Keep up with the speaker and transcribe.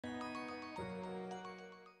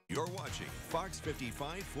You're watching Fox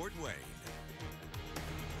 55 Fort Wayne.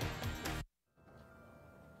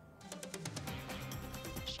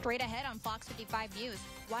 Straight ahead on Fox 55 News,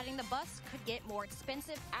 riding the bus could get more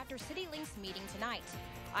expensive after Citilink's meeting tonight.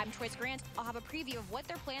 I'm Troy Grant. I'll have a preview of what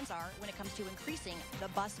their plans are when it comes to increasing the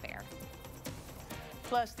bus fare.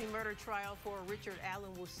 Plus, the murder trial for Richard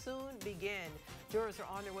Allen will soon begin. Jurors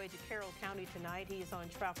are on their way to Carroll County tonight. He is on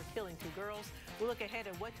trial for killing 2 girls. We'll look ahead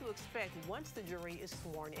at what to expect once the jury is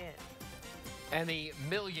sworn in. And the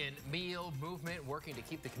Million Meal Movement working to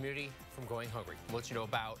keep the community from going hungry. We'll let you know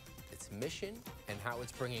about its mission and how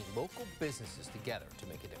it's bringing local businesses together to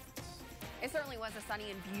make a difference. It certainly was a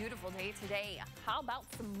sunny and beautiful day today. How about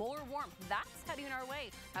some more warmth? That's heading our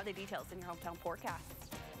way. Have the details in your hometown forecast.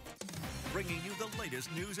 Bringing you the latest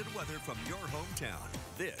news and weather from your hometown.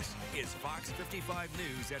 This is Fox 55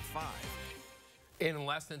 News at 5. In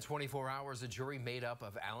less than 24 hours, a jury made up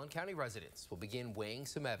of Allen County residents will begin weighing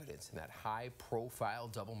some evidence in that high-profile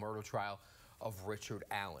double murder trial of Richard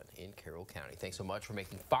Allen in Carroll County. Thanks so much for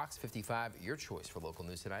making Fox 55 your choice for local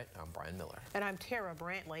news tonight. I'm Brian Miller. And I'm Tara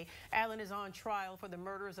Brantley. Allen is on trial for the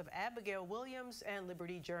murders of Abigail Williams and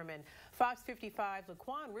Liberty German. Fox 55's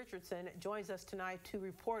Laquan Richardson joins us tonight to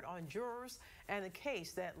report on jurors and the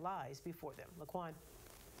case that lies before them. Laquan.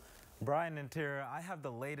 Brian and Tara, I have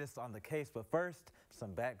the latest on the case, but first,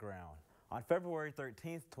 some background. On February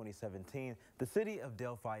 13th, 2017, the city of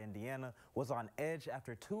Delphi, Indiana, was on edge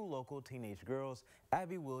after 2 local teenage girls,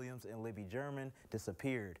 Abby Williams and Libby German,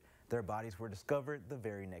 disappeared. Their bodies were discovered the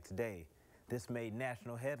very next day. This made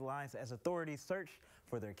national headlines as authorities searched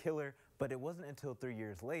for their killer, but it wasn't until 3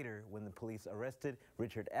 years later when the police arrested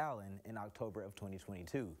Richard Allen in October of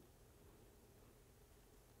 2022.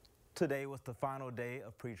 Today was the final day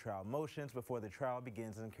of pretrial motions before the trial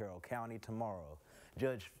begins in Carroll County tomorrow.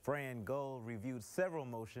 Judge Fran Gold reviewed several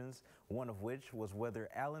motions, one of which was whether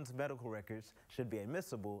Allen's medical records should be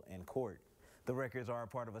admissible in court. The records are a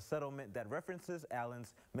part of a settlement that references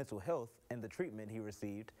Allen's mental health and the treatment he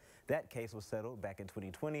received. That case was settled back in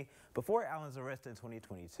 2020 before Allen's arrest in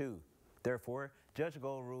 2022. Therefore, Judge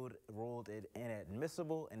Gold ruled it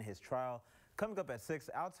inadmissible in his trial. Coming up at 6,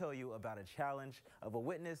 I'll tell you about a challenge of a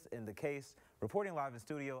witness in the case. Reporting live in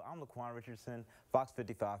studio, I'm Laquan Richardson, Fox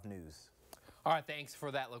 55 News. All right, thanks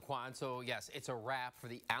for that, Laquan. So, yes, it's a wrap for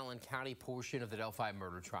the Allen County portion of the Delphi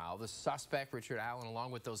murder trial. The suspect, Richard Allen,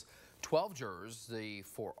 along with those 12 jurors, the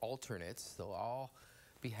 4 alternates, they'll all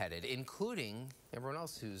be headed, including everyone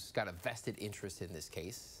else who's got a vested interest in this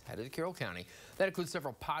case, headed to Carroll County. That includes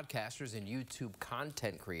several podcasters and YouTube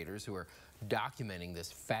content creators who are documenting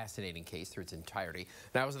this fascinating case through its entirety.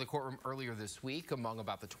 Now, I was in the courtroom earlier this week among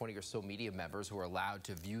about the 20 or so media members who are allowed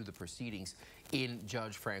to view the proceedings in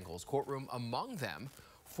Judge Frankel's courtroom. Among them,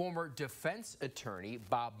 former defense attorney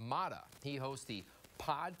Bob Mata. He hosts the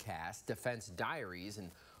podcast Defense Diaries, and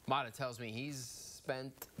Mata tells me he's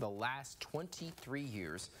spent the last 23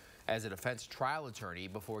 years as a defense trial attorney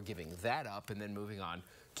before giving that up and then moving on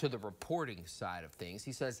to the reporting side of things.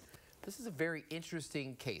 He says this is a very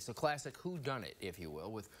interesting case, a classic whodunit, if you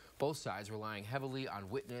will, with both sides relying heavily on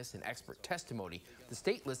witness and expert testimony. The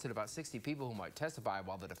state listed about 60 people who might testify,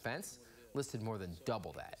 while the defense listed more than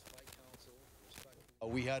double that.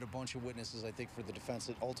 We had a bunch of witnesses, I think, for the defense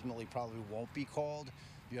that ultimately probably won't be called.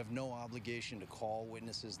 You have no obligation to call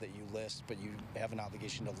witnesses that you list, but you have an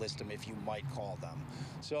obligation to list them if you might call them.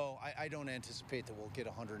 So I don't anticipate that we'll get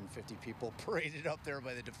 150 people paraded up there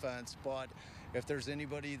by the defense, but if there's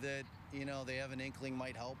anybody that, you know, they have an inkling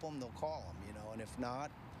might help them, they'll call them, you know, and if not,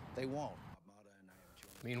 they won't.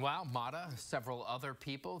 Meanwhile, Mata, several other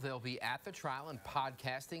people, they'll be at the trial and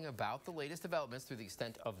podcasting about the latest developments through the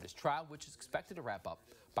extent of this trial, which is expected to wrap up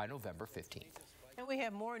by November 15th. And we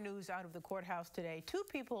have more news out of the courthouse today. 2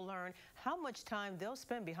 people learn how much time they'll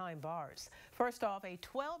spend behind bars. First off, a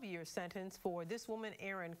 12-year sentence for this woman,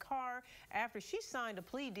 Erin Carr, after she signed a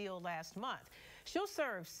plea deal last month. She'll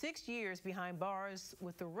serve 6 years behind bars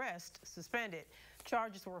with the rest suspended.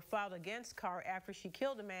 Charges were filed against Carr after she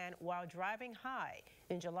killed a man while driving high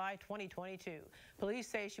in July 2022. Police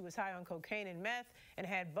say she was high on cocaine and meth and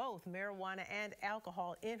had both marijuana and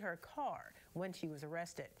alcohol in her car when she was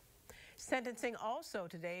arrested. Sentencing also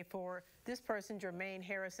today for this person, Jermaine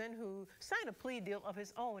Harrison, who signed a plea deal of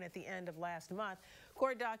his own at the end of last month.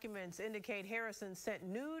 Court documents indicate Harrison sent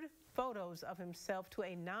nude photos of himself to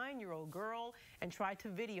a 9-year-old girl and tried to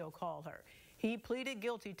video call her. He pleaded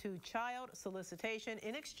guilty to child solicitation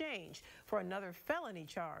in exchange for another felony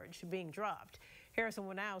charge being dropped. Harrison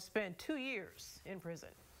will now spend 2 years in prison.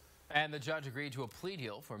 And the judge agreed to a plea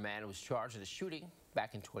deal for a man who was charged in a shooting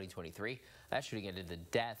back in 2023. That shooting ended in the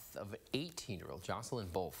death of 18-year-old Jocelyn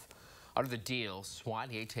Bolf. Under the deal,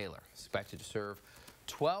 Swanee Taylor expected to serve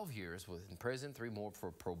 12 years in prison, 3 more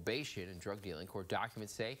for probation and drug dealing. Court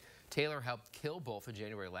documents say Taylor helped kill both in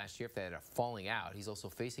January last year after they had a falling out. He's also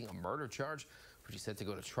facing a murder charge, which he's set to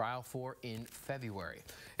go to trial for in February.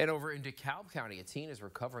 And over in DeKalb County, a teen is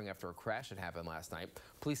recovering after a crash that happened last night.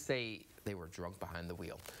 Police say they were drunk behind the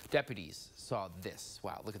wheel. Deputies saw this.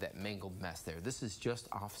 Wow, look at that mangled mess there. This is just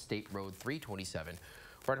off State Road 327.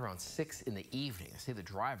 Right around 6 in the evening. They say the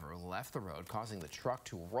driver left the road, causing the truck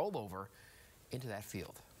to roll over into that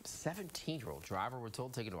field. 17-year-old driver, we're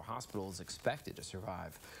told, taken to a hospital, is expected to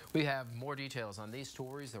survive. We have more details on these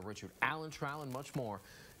stories, the Richard Allen trial, and much more.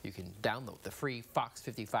 You can download the free Fox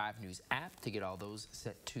 55 News app to get all those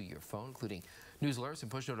sent to your phone, including news alerts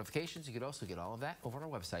and push notifications. You could also get all of that over on our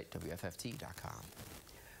website, WFFT.com.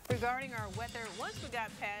 Regarding our weather, once we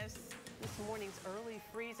got past this morning's early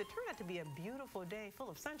freeze, it turned out to be a beautiful day full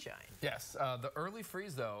of sunshine. Yes, the early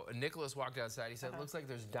freeze, though, Nicholas walked outside. He said, it looks like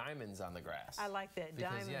there's diamonds on the grass. I like that,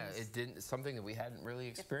 because, diamonds. Yeah, it didn't, something that we hadn't really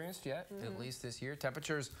experienced yet, at least this year.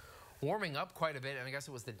 Temperatures warming up quite a bit, and I guess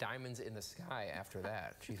it was the diamonds in the sky after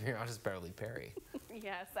that. Chief Meteorologist Beverly Perry.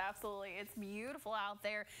 Yes, absolutely. It's beautiful out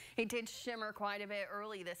there. It did shimmer quite a bit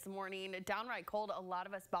early this morning. Downright cold. A lot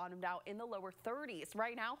of us bottomed out in the lower 30s.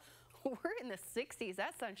 Right now, we're in the 60s.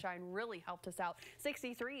 That sunshine really helped us out.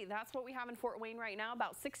 63, that's what we have in Fort Wayne right now.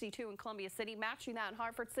 About 62 in Columbia City, matching that in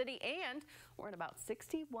Hartford City. And we're at about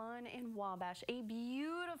 61 in Wabash. A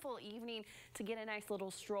beautiful evening to get a nice little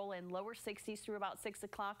stroll in. Lower 60s through about 6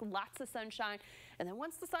 o'clock. Lots of sunshine. And then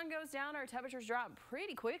once the sun goes down, our temperatures drop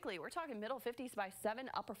pretty quickly. We're talking middle 50s by 7,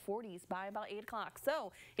 upper 40s by about 8 o'clock.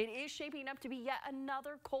 So it is shaping up to be yet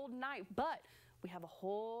another cold night. But we have a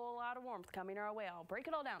whole lot of warmth coming our way. I'll break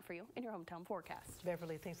it all down for you in your hometown forecast.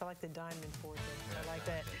 Beverly, thanks. I like the diamond portrait. I like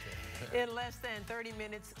that. In less than 30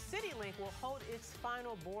 minutes, Citilink will hold its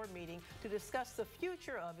final board meeting to discuss the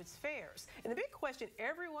future of its fares. And the big question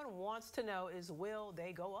everyone wants to know is, will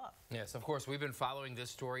they go up? Yes, of course. We've been following this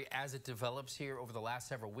story as it develops here over the last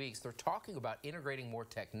several weeks. They're talking about integrating more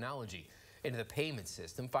technology into the payment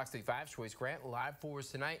system. Fox 35's Choice Grant live for us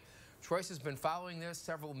tonight. Choice has been following this,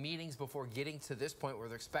 several meetings before getting to this point where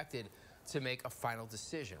they're expected to make a final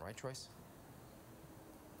decision. Right, Choice?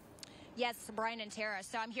 Yes, Brian and Tara.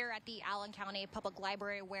 So I'm here at the Allen County Public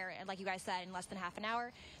Library where, like you guys said, in less than half an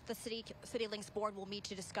hour, the Citilink's board will meet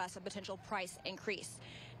to discuss a potential price increase.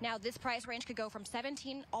 Now, this price range could go from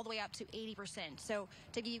 17 all the way up to 80%. So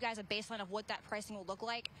to give you guys a baseline of what that pricing will look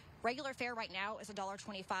like, regular fare right now is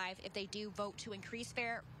 $1.25. If they do vote to increase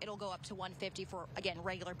fare, it'll go up to $1.50 for, again,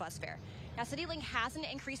 regular bus fare. Now, Citilink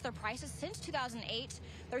hasn't increased their prices since 2008.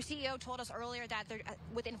 Their CEO told us earlier that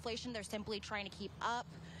with inflation, they're simply trying to keep up.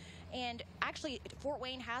 And actually, Fort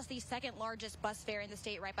Wayne has the second largest bus fare in the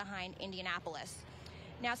state, right behind Indianapolis.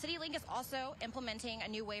 Now, Citilink is also implementing a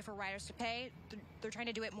new way for riders to pay. They're trying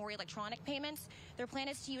to do it more electronic payments. Their plan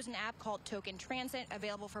is to use an app called Token Transit,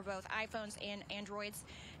 available for both iPhones and Androids.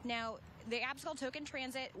 Now, the app's called Token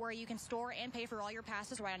Transit, where you can store and pay for all your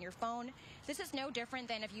passes right on your phone. This is no different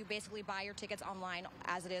than if you basically buy your tickets online,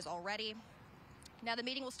 as it is already. Now, the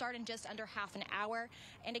meeting will start in just under half an hour.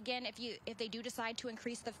 And again, if they do decide to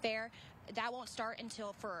increase the fare, that won't start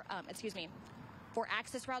until for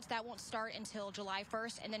access routes, that won't start until July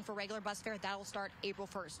 1st. And then for regular bus fare, that will start April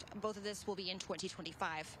 1st. Both of this will be in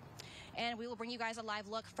 2025. And we will bring you guys a live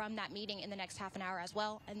look from that meeting in the next half an hour as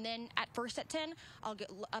well. And then at 10, I'll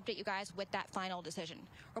update you guys with that final decision.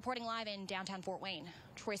 Reporting live in downtown Fort Wayne,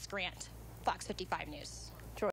 Troy Grant, Fox 55 News.